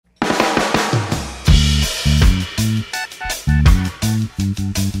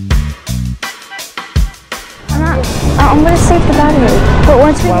Saturday. But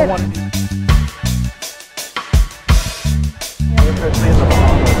once we get...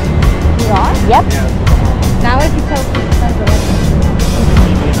 You are? Yep. Now what if you tell friends already?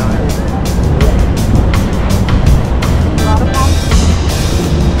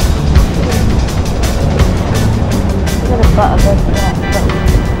 Look at the butt of this.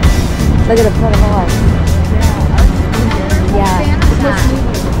 Look at the butt of ours. Yeah.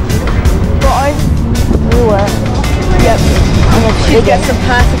 Well, ours is newer. Yep. She'd get some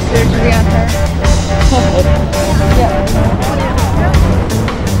plastic surgery on her. Yep.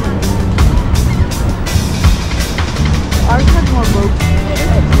 Ours has more rope.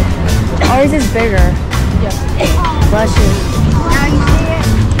 Ours is bigger. Yep. Bless you. Now you see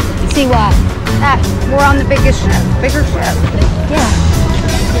it? See what? That we're on the biggest ship. Bigger ship. Yeah.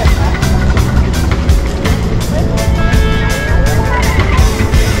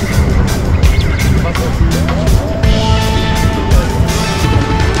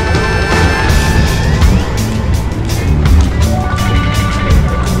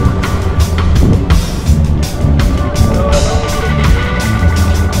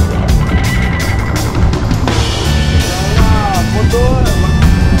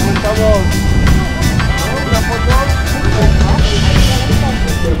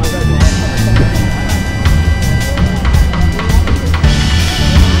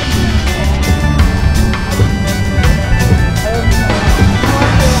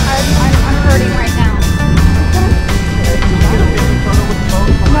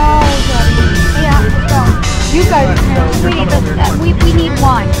 We need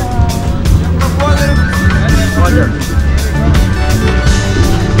one. Forward.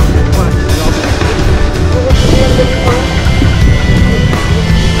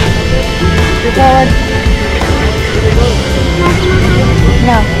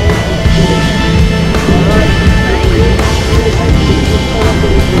 No.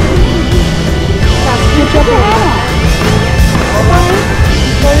 Put your hand on.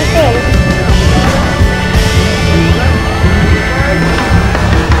 What do you think?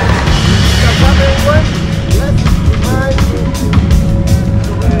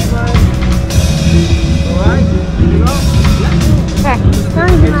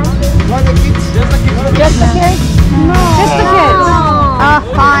 Just the kids? No. Just the kids.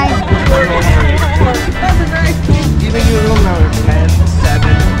 Fine. Giving you a room number 10, 7,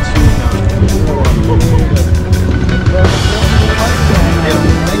 2, 9, 4.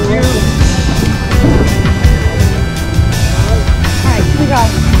 Thank you. Alright, here we go.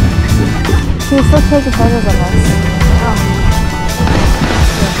 Can you still take photos of us? Oh.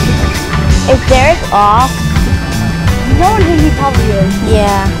 Is Derek off? No one thinks he probably is.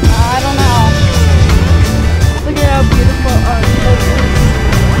 Yeah. I don't know. Look at how beautiful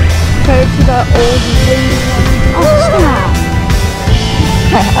compared to the old lady one. Oh, stop.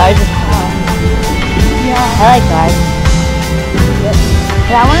 I just... Yeah. I like that. Yep.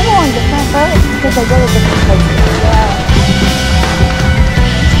 But I want to go on different photos because I go to different places. Yeah.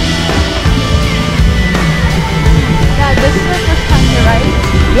 Yeah, this is the first time here, right?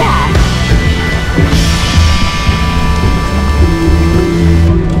 Yeah.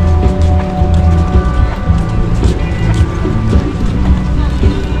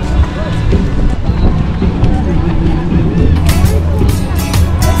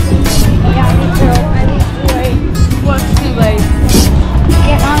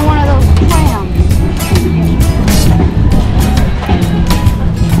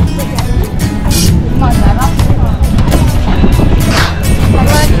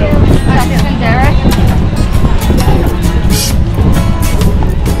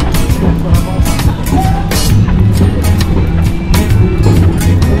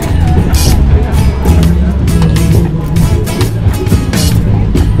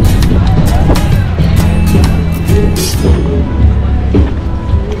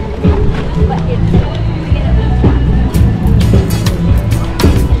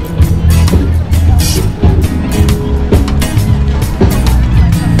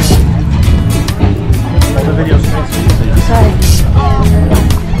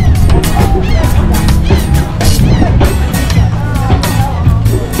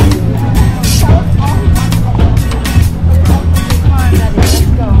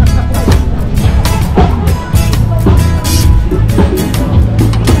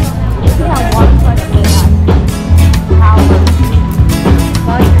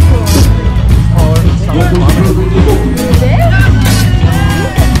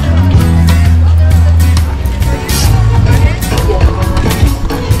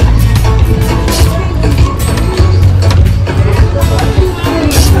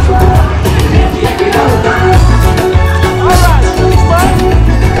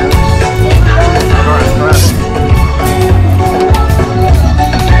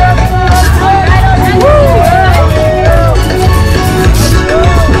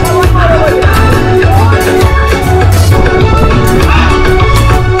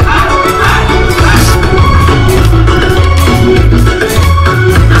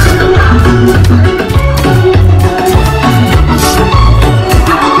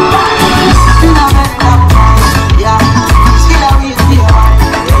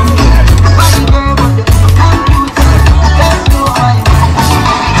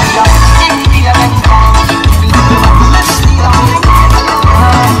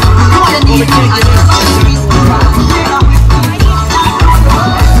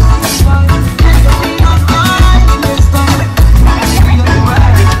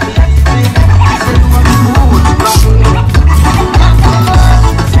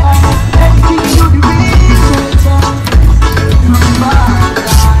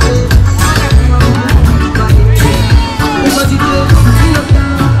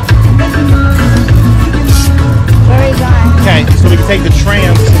 take the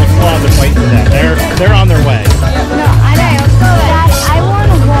trams to the club and wait for them. They're on their way. No, I know. Dad, I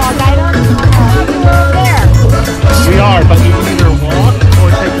want to walk. I don't want to. There. We are, but you can either walk or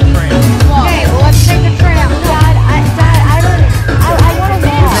take the tram. Okay, well, let's take the tram. Dad, I want to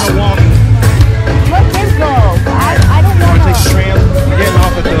walk. We're gonna walk. Let him go. I don't want Take the to. tram. You're getting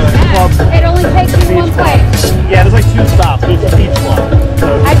off at the club. It only takes you one place. Yeah, there's like 2 stops. There's the beach club.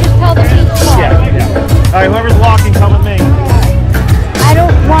 So, I just tell the beach club. yeah. All right, whoever's walking, come with me. I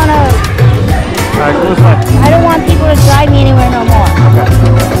don't want to. All right, go this way. I don't want people to drive me anywhere no more.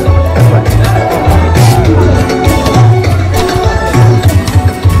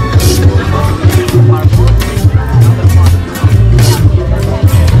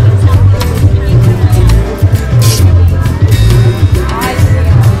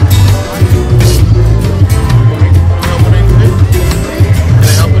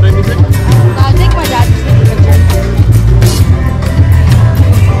 I think my dad just took a picture.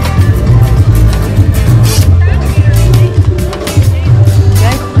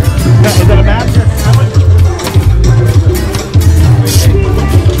 Is that a map?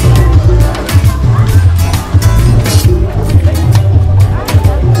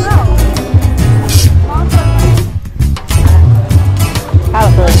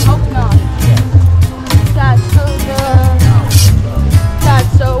 Hope not. Dad,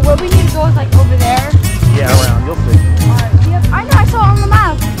 so where we need to go is like over there. Yeah, around. You'll see. I know, I saw it on the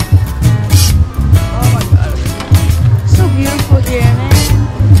map. Oh my god. So beautiful here, man.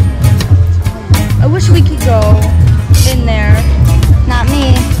 I wish we could go in there. Not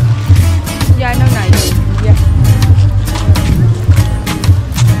me. Yeah, I know not you. Yeah.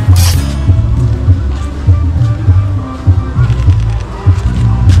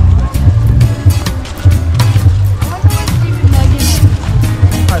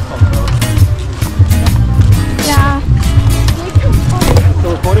 Yeah.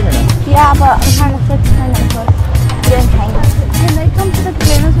 Still recording or not? Yeah, but I'm trying to fix my notebook. Getting tangled. Can they come to the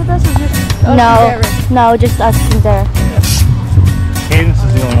Cabanas with us or just us and No, Derek? no, just us and Derek. Cadence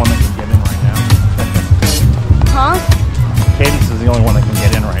is the only one that can get in right now. Huh? Cadence is the only one that can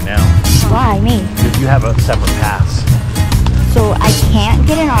get in right now. Why me? If you have a separate pass. So I can't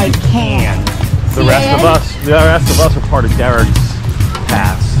get in or I can? The rest of us are part of Derek's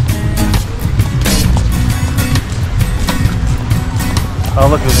pass. Oh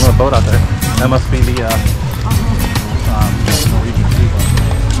look, there's another boat out there. That must be the Norwegian people.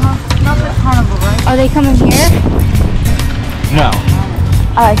 Not the carnival, right? Are they coming here? No.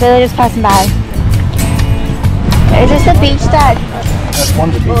 Alright, so they're just passing by. Is this the beach that? That's one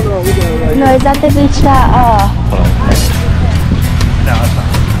of the beaches. No, is that the beach that? No, that's not.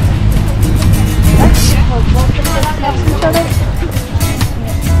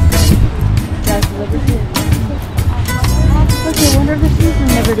 Okay, I wonder if this is the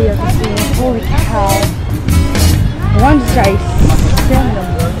Liberty of the Sea. Holy cow. One's nice.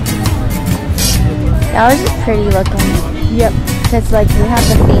 That was just pretty looking. Yep. Because like we have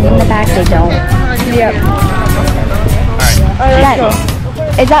the theme in the back, they don't. Yep. Alright, let's go.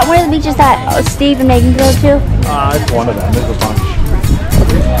 Is that one of the beaches that Steve and Megan go to? It's one of them. There's a bunch.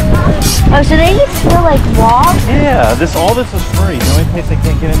 Oh, so they still like walk? Yeah, all this is free. The only place they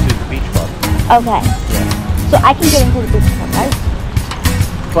can't get into is the beach club. Okay. So I can get into the beach club, right?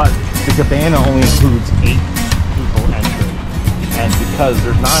 But the cabana only includes 8 people entering. And because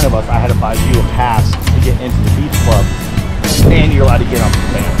there's 9 of us, I had to buy you a pass to get into the beach club. And you're allowed to get on the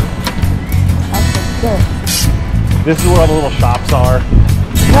cabana. Okay, good. This is where all the little shops are.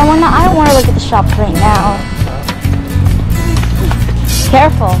 No, I don't want to look at the shops right now.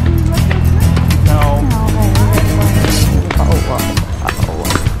 Careful. No.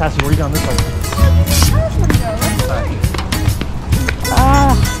 Pastor, where are you going this way?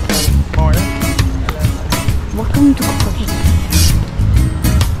 Morning. Welcome to Cococay.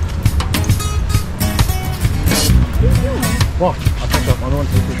 Walk. I'll catch up. Other one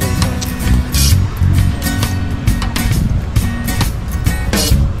take the thing.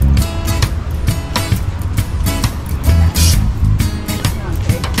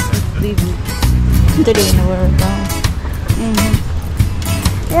 They didn't know where we're going.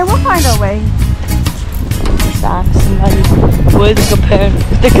 Yeah, we'll find our way. Socks, somebody. Where's the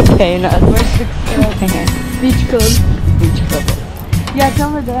Cabanas? Where's the Beach Club? Beach club. Yeah, it's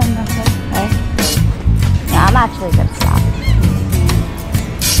over there on that side. Okay. Yeah, I'm actually gonna stop.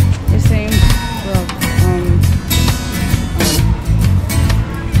 The same. Well,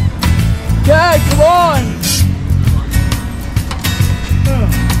 yeah, come on!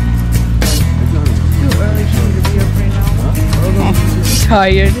 Too early for me to be up right now. I'm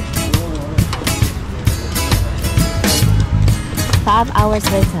tired. 5 hours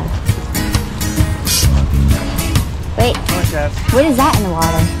later. Wait, what is that in the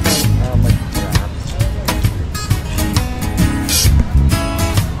water? Like crabs.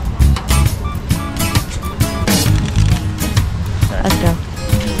 Let's go.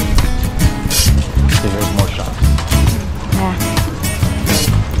 So here's more shots. Yeah.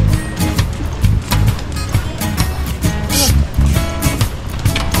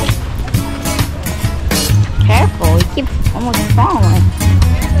 Careful, you keep almost falling.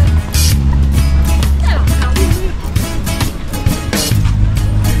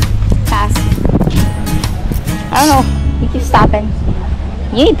 Pass. I don't know. You keep stopping.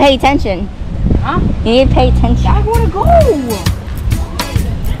 You need to pay attention. Huh? You need to pay attention. I want to go.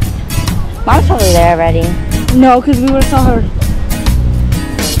 Mom's probably there already. No, because we would have saw her.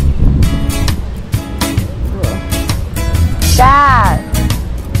 Dad!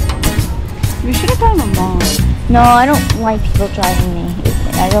 We should have gone with Mom. No, I don't like people driving me.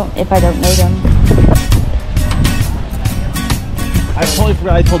 If I don't know them. I totally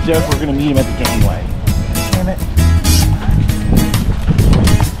forgot I told Jeff we're gonna meet him at the gangway. Damn it.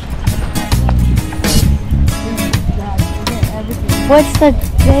 What's the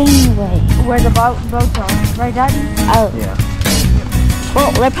gangway? Where the boats are. Right, Daddy? Oh. Yeah.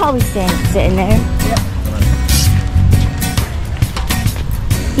 Well, they're probably sitting there. Yep.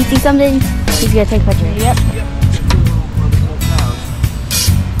 You see something? He's gonna take pictures. Yep.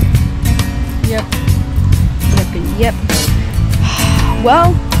 Yep. Yep.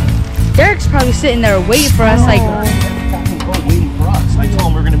 Well, Derek's probably sitting there waiting for us, like. Waiting for us. I told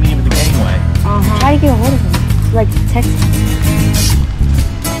him we're gonna meet him at the gangway. Try to get a hold of him. Like text him.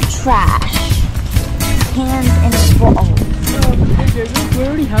 Trash. Hands and balls. We're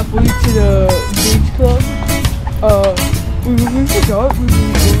already halfway to the beach club. We forgot we were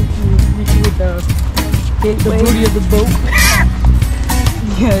going to meet with the booty of the boat.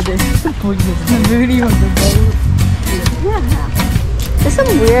 Yeah, the booty of the boat. There's some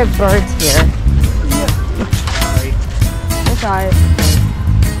weird birds here. Sorry. That's alright.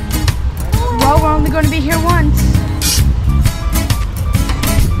 Well, we're only going to be here once.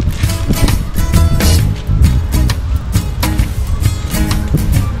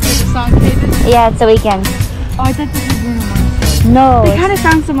 Is the song David? Yeah, it's a weekend. Oh, I thought this was Bruno Mars. No, They kind of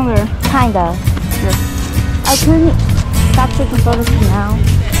sound similar. kinda. I couldn't stop taking photos for now.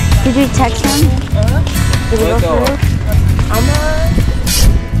 Did you text him? Did we go through?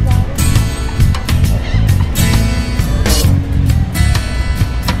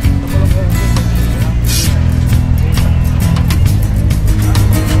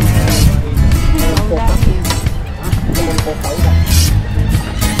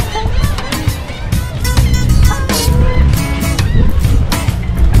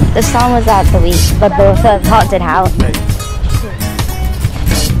 The song was at the haunted house.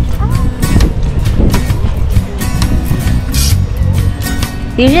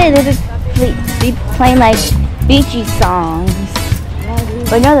 Usually they just be playing like beachy songs,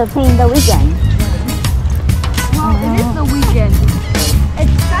 but no, they're playing The Weekend. Well, it is the weekend.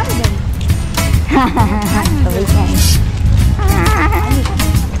 It's Saturday. The Weekend.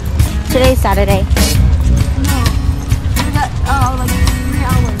 Today's Saturday. No. We got, like 3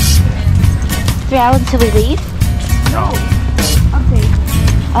 hours. 3 hours until we leave? No. Update.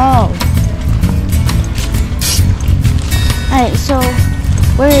 Oh. Alright, so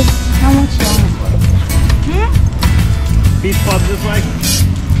where is how much longer? Beach club this way?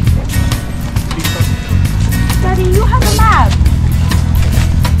 Beach club. Daddy, you have a map.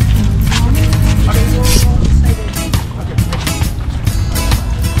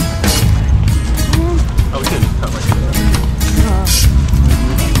 Oh, we could cut right here.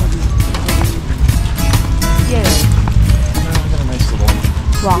 Yeah. We got a nice little.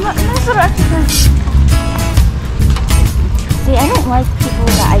 Nice little exercise. See, I don't like people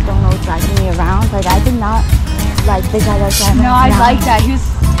that I don't know driving me around. Like, I did not like the guy that driving me No, I around. like that. He was.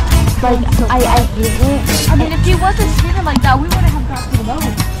 Like, I hate it. I mean, if he wasn't speeding like that, we wouldn't have got to the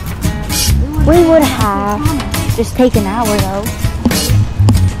boat. We would have just take an hour though.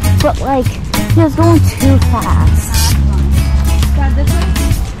 But like, he was going too fast. Dad, this way?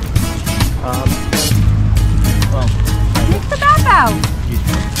 Well, Take the map out.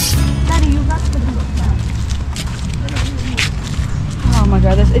 Daddy, you got the map out. Oh my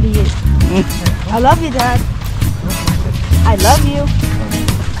God, this idiot. I love you, Dad. I love you.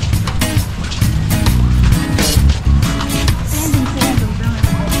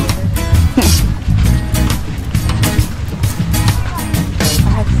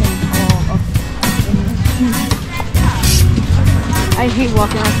 I hate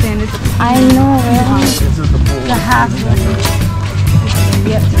walking on sand. I know, right? this is the pool. The half.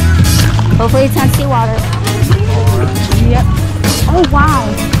 Yep. Hopefully it's on seawater. Yep. Oh wow.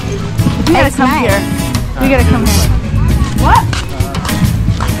 We gotta It's come nice. here. We gotta come here. What?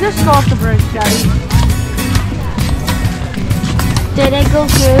 Just go off the bridge, Daddy. Did it go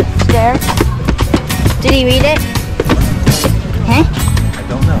through there? Did he read it? Huh? I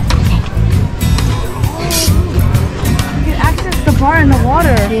don't know. You can access the bar in the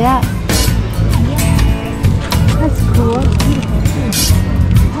water. Yeah. That's cool.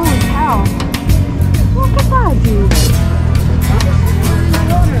 Holy cow. Look at that, dude.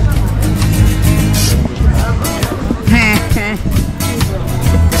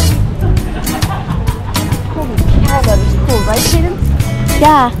 Holy cow, that is cool, right, Kaden?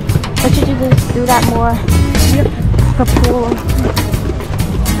 Yeah. What should you do that more? Yep. The pool.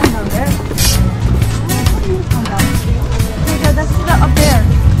 That's up there.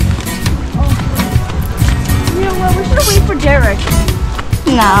 Oh. You know what? We should wait for Derek.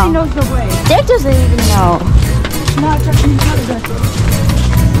 He No. knows the way. Dick doesn't even know. No, it's actually not good.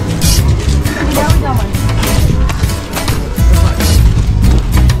 Yeah, we got one.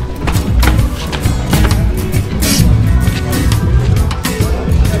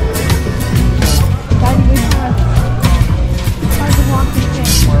 Daddy, wait for us. Hard to walk this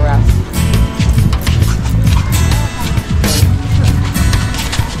thing. More rafts.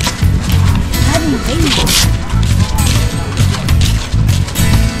 Daddy, wait.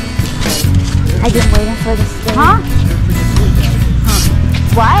 I've been waiting for this thing. Huh?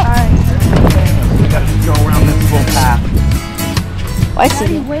 What? Alright. We gotta just go around this little path. I see.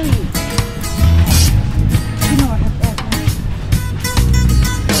 Daddy, wait. You know what happened.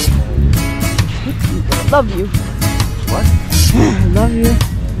 Love you. What? I love you.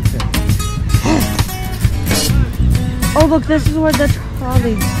 Oh, look, this is where the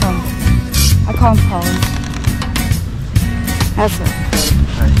trolley's from. I call him Colin. That's it.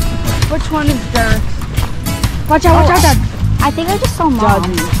 Which one is Derek? Watch out, watch out, Dad. I think I just saw Mom.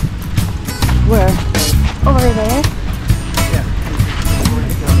 Daddy. Where? Over there.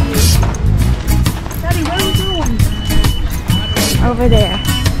 Daddy, what are you doing? Over there.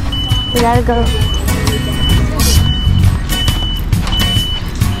 We gotta go.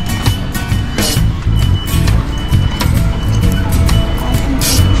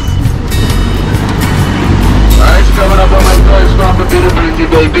 Alright, coming up on my first stop of Beauty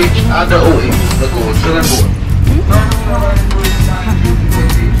Bay Beach at the OE. Let's go, chillin' board.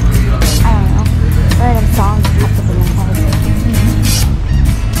 I don't know. Random songs popped up in my head.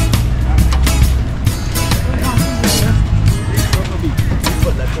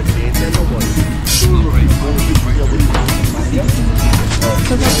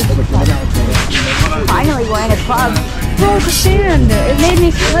 Finally, we're in a club. Bro, the sand. It made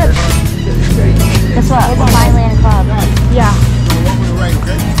me slip. Guess what? We're finally in a club. Yeah.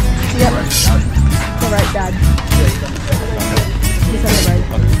 Yep. The right, Dad. He's on the right.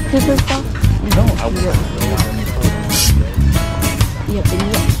 Who's this stuff? No, I will. Yep, and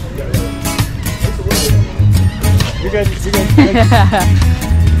yep. You're good. You're good.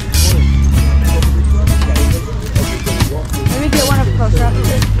 Let me get one up closer up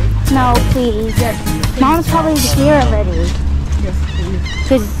here. No, please. Yes. Mom's probably here already. Yes, please.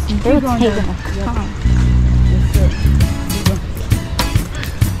 Because they're going taking down. a car. Yes, sir.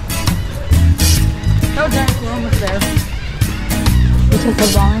 No, Derek, we're almost there. We took the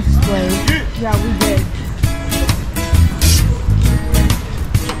longest way. Yeah, we did.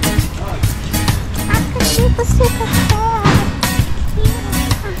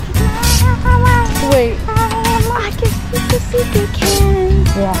 Wait. I can see the secret can.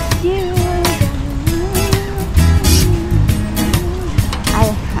 Yeah. You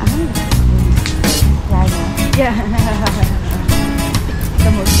Yeah, I know. Yeah.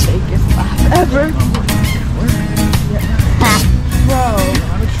 The most fakest laugh ever. Ha. Bro.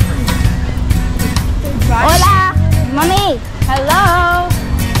 Hola, mommy. Hello.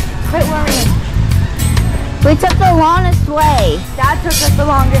 Quit worrying. We took the longest way. Dad took us the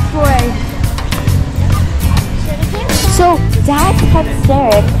longest way. So Dad texted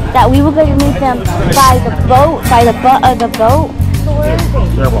Derek that we were going to meet them by the boat, by the butt of the boat. So where is he?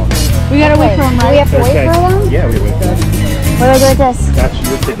 We gotta wait for him, Do we right? have to wait for them? Yeah, we wait. What do I do with this? That's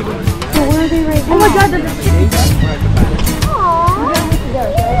your ticket. So where are they right now? Oh my God, they're just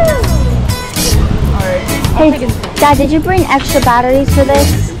Hey, Dad, did you bring extra batteries for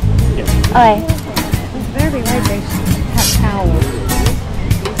this? Yes. Okay. very right. They have towels.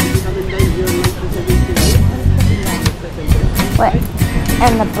 What?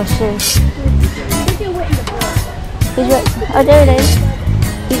 And the bushes. He's ready. Oh, there it is.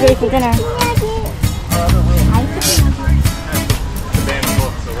 He's ready for dinner.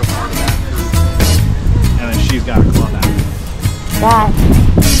 you've got a club out. Dad,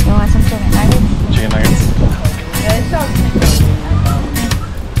 you want some chicken nuggets? Chicken nuggets.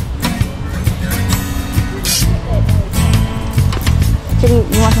 Chitty,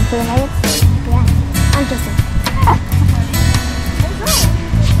 you want some chicken nuggets? Yeah. I'm just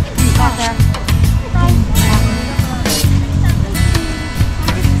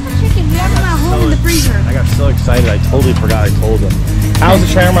Chicken, we have them at home in the freezer. I got so excited, I totally forgot I told them. How's the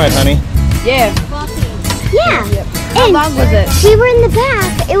shawarma ride, honey? Yeah. Yeah. How long was it? We were in the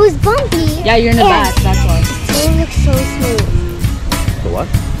back. It was bumpy. Yeah, you're in the back, that's why. The floor looks so smooth. The what?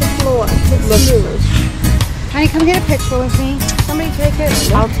 The floor looks smooth. Honey, come get a picture with me. Somebody take it.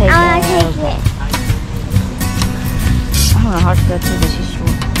 I'll take it. I take it. I don't know how to go through this. She's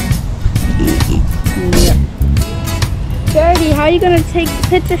short. Yep. Shorty, how are you gonna take the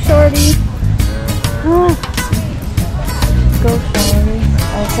picture, Shorty? Go Shorty.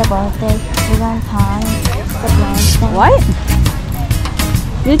 It's a birthday. We're on time. What?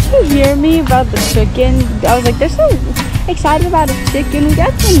 Did you hear me about the chicken? I was like, they're so excited about a chicken. We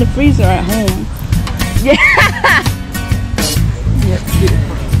got some in the freezer at home. Yeah. Yep,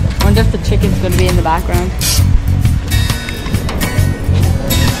 beautiful. I wonder if the chicken's gonna be in the background.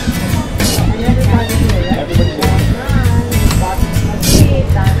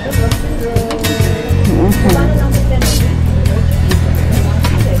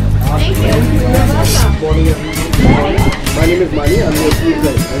 Morning, everyone. My name is Mani. I'm your tour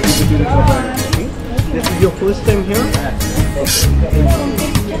guide. I'll be the tour guide. This is your first time here?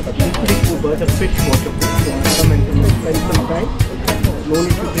 But a fish water. Come and spend some time. No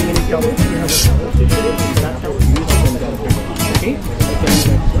need to bring any towels. You have a conversation. That's how we use it. Okay?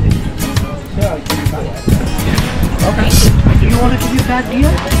 Okay. Do you want to give your bag, dear?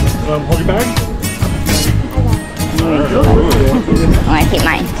 Hold your bag. I want to keep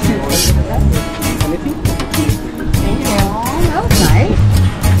mine. Anything? That was nice.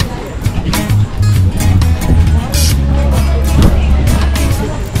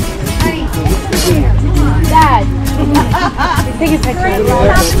 Dad, take a picture.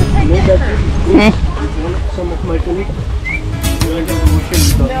 Some of my colleagues went to the ocean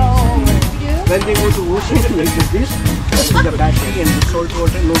with us. When they go to ocean, like this, the battery and the salt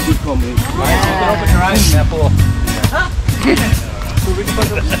water, no good combination. Open your eyes in that pool. So which part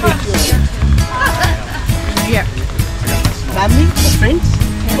of the state you are? Yeah. Family? Friends?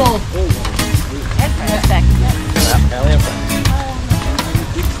 Both. Family and friends.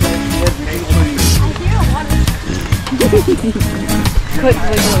 Quick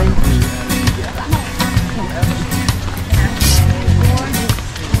wiggling.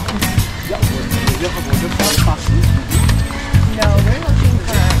 No, we're looking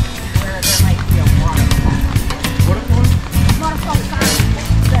for where there might be a waterfall. Waterfall signs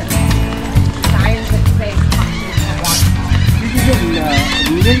that say waterfall. This is a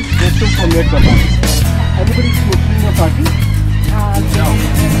rural restaurant from your Cabanas. Everybody smoking a party? No.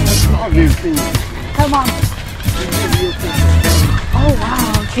 That's not a real thing. Come on. Oh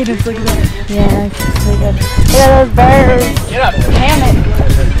wow, Kaden's looking at it. Yeah, it's pretty good. Look at those birds. Get up. Damn it.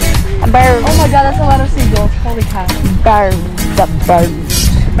 A bird. Oh my god, that's a lot of seagulls. Holy cow. Birds. The birds.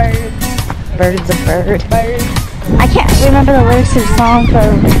 Birds. Birds. A bird. Birds. I can't remember the lyrics to the song for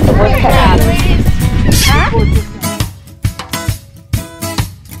the woodpecker.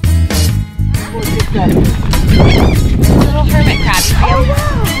 Little hermit crab.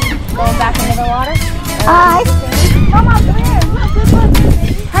 Going back into the water? I Come on, come here. Look, look, look.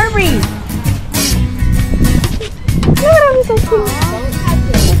 hurry. Look at him, he's so cute.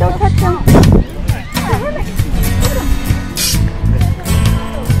 Don't touch him.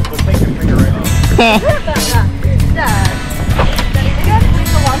 Take your finger right off.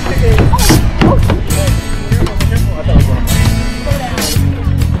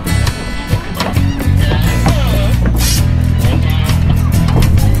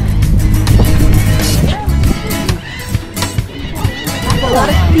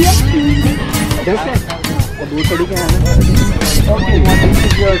 That's it. The boat ready can have it. Okay, what is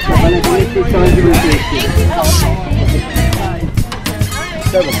your Cabanas responsibility?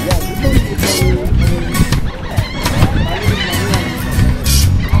 Seven, yeah.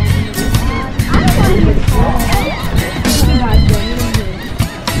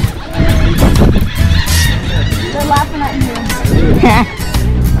 They're laughing at you.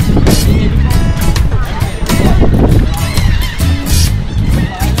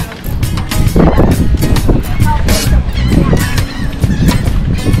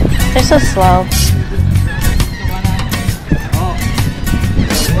 They're so slow.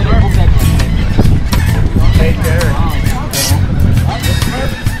 Right there.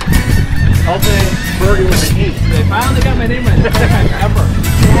 Open burger with an E. Ever.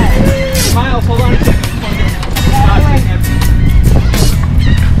 Miles, hold on a second.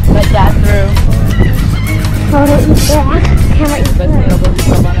 Let that through. Photo eat that. Camera eat that.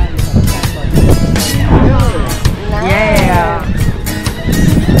 Yeah.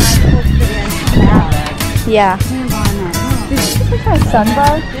 Yeah. Did you just try a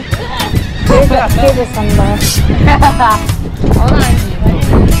sunbar? Here's a sunbar. Hold on.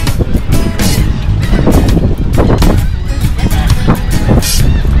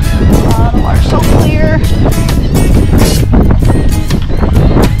 Oh, the water's so clear.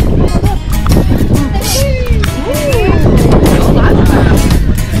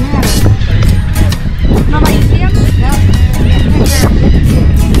 Mama, you see him? No.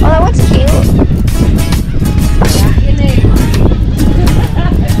 Oh, that one's cute.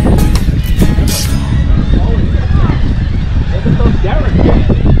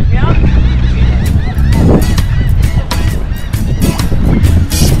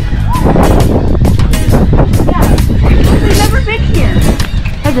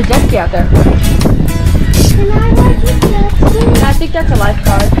 There's a jet ski out there. I think that's a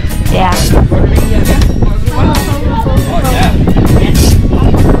lifeguard. Yeah.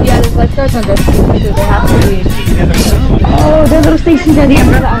 Yeah, there's lifeguards on jet skis too. They have to be. Oh, there's little stations at the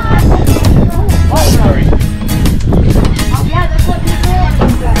umbrella.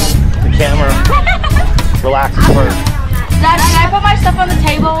 The camera relaxes first. Dad, can I put my stuff on the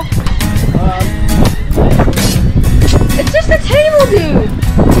table? It's just a table, dude.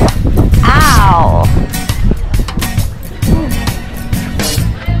 Ow.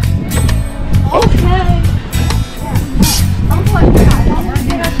 Okay.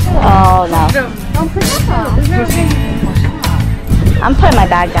 Oh no. Don't put that down. I'm putting my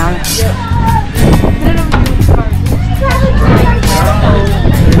bag down.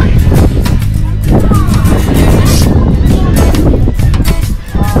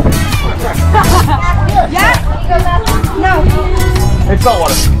 It's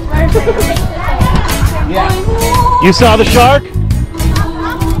saltwater. Yeah. You saw the shark?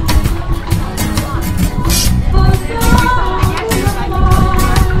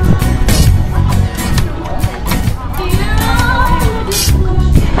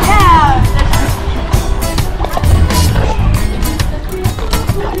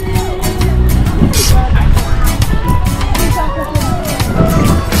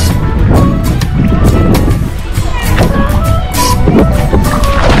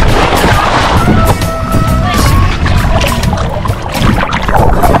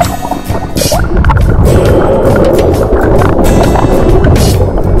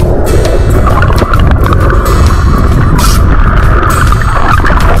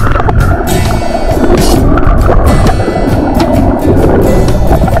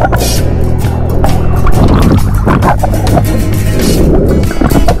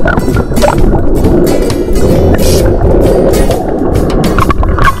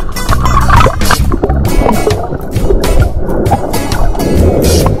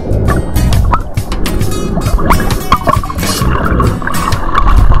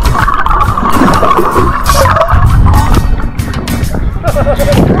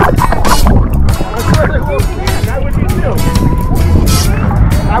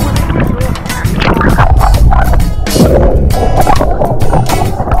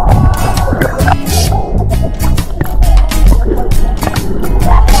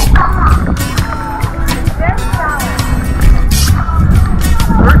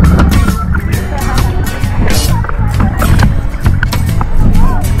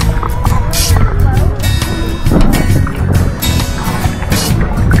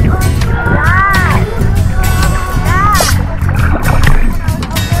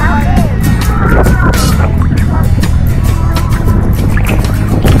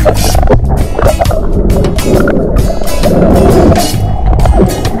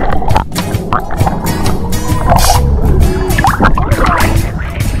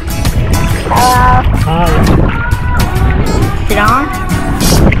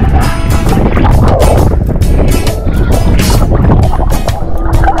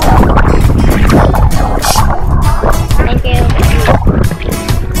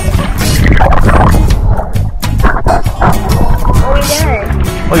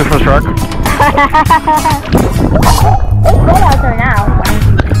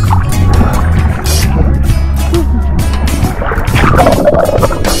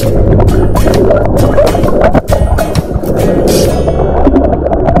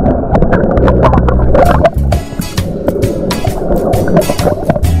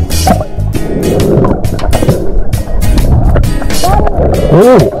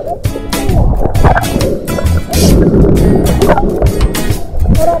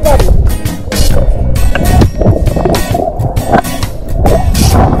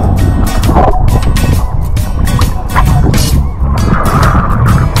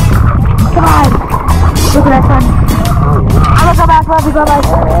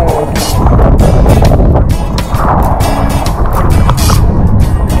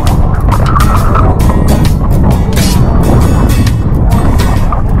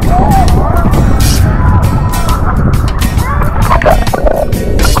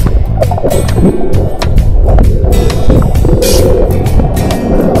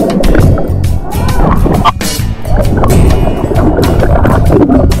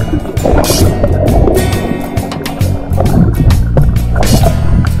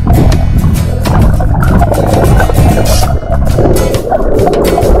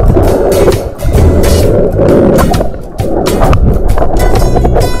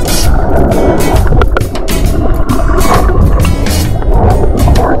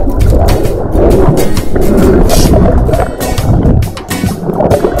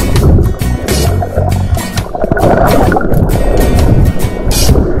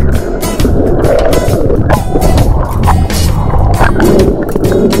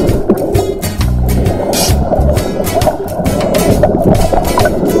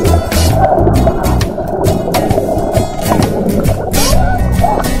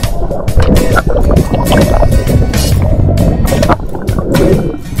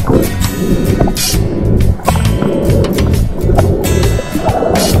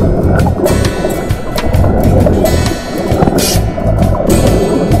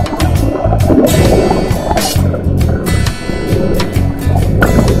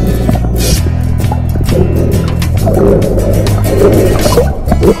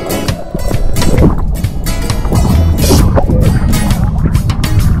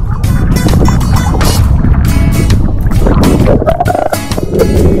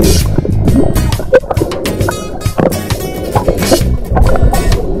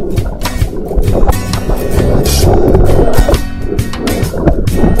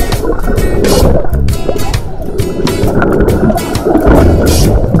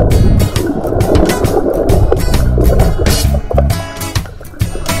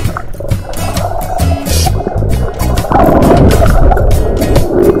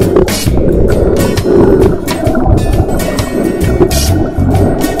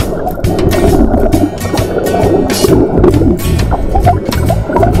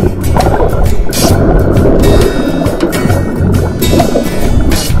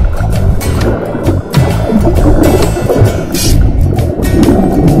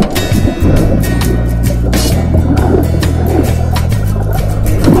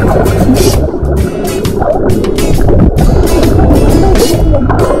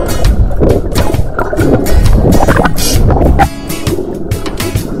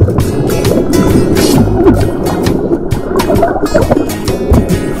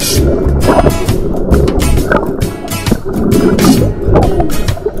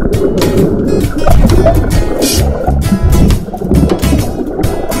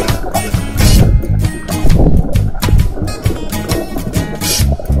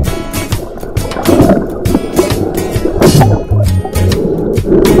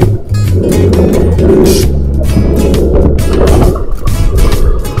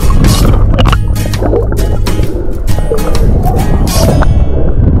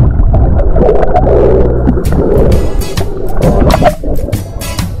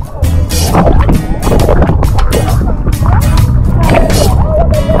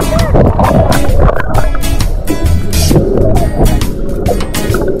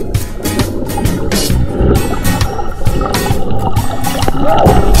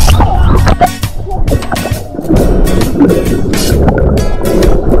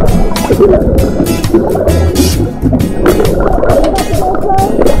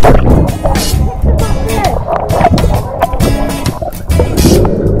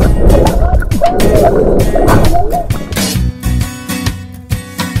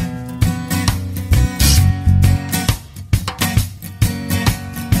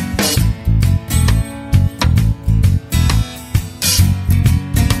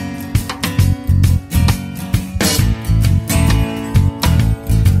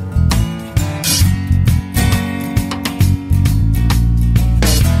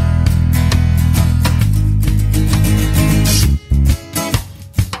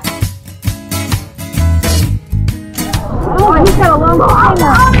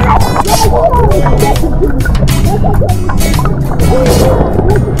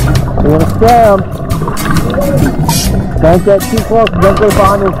 You want to scare him? Don't get too close. Don't go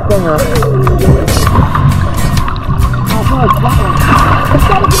behind his finger.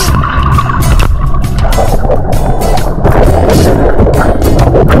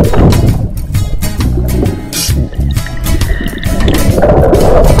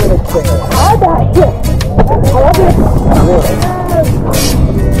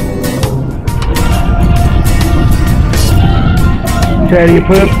 Chad, you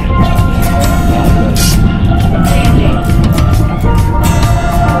poop?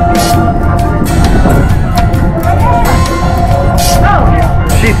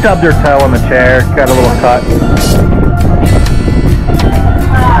 She stubbed her toe on the chair, got a little cut.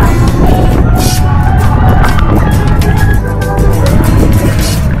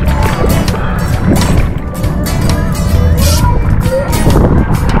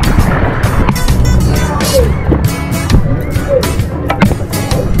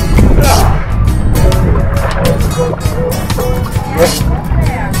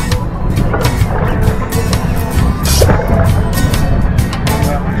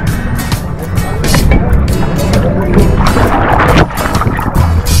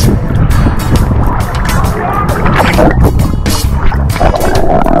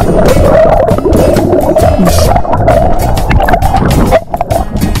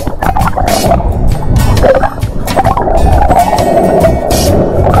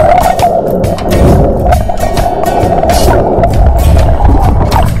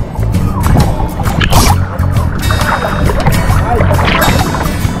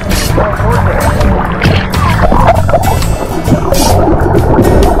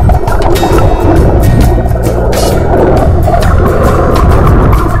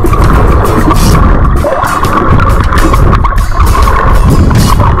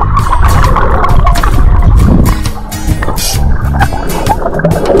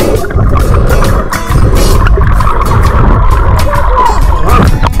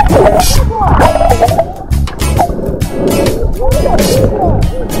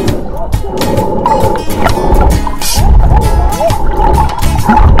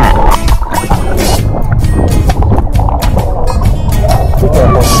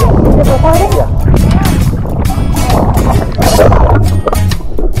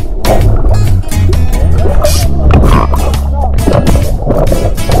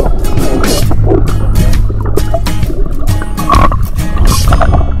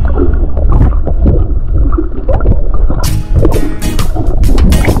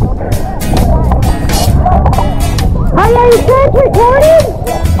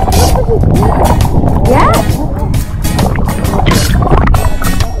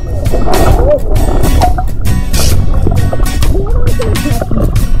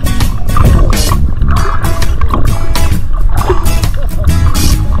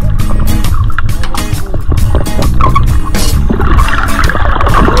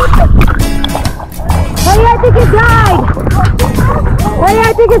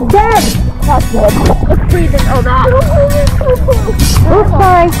 that's good. It's breathing. Oh, that. Oops,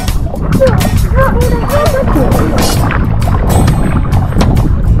 sorry.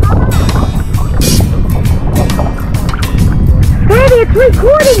 Daddy, it's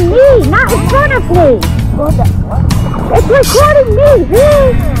recording me, not in front of me. It's recording me.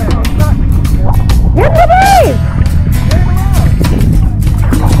 Yes, it is.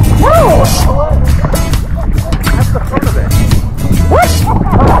 No. That's the front of it. What?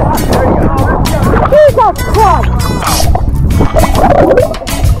 Jesus Christ.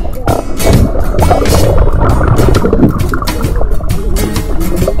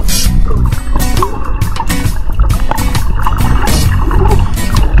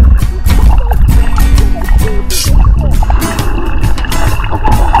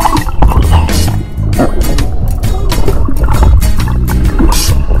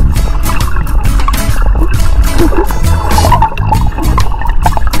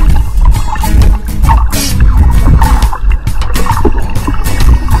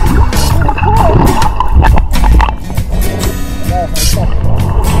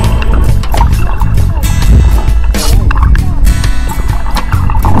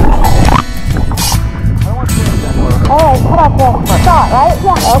 Start, right?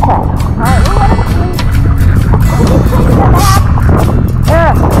 Yeah. Okay. Alright.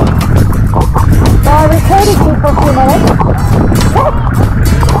 Yeah. So I recorded you for a few minutes.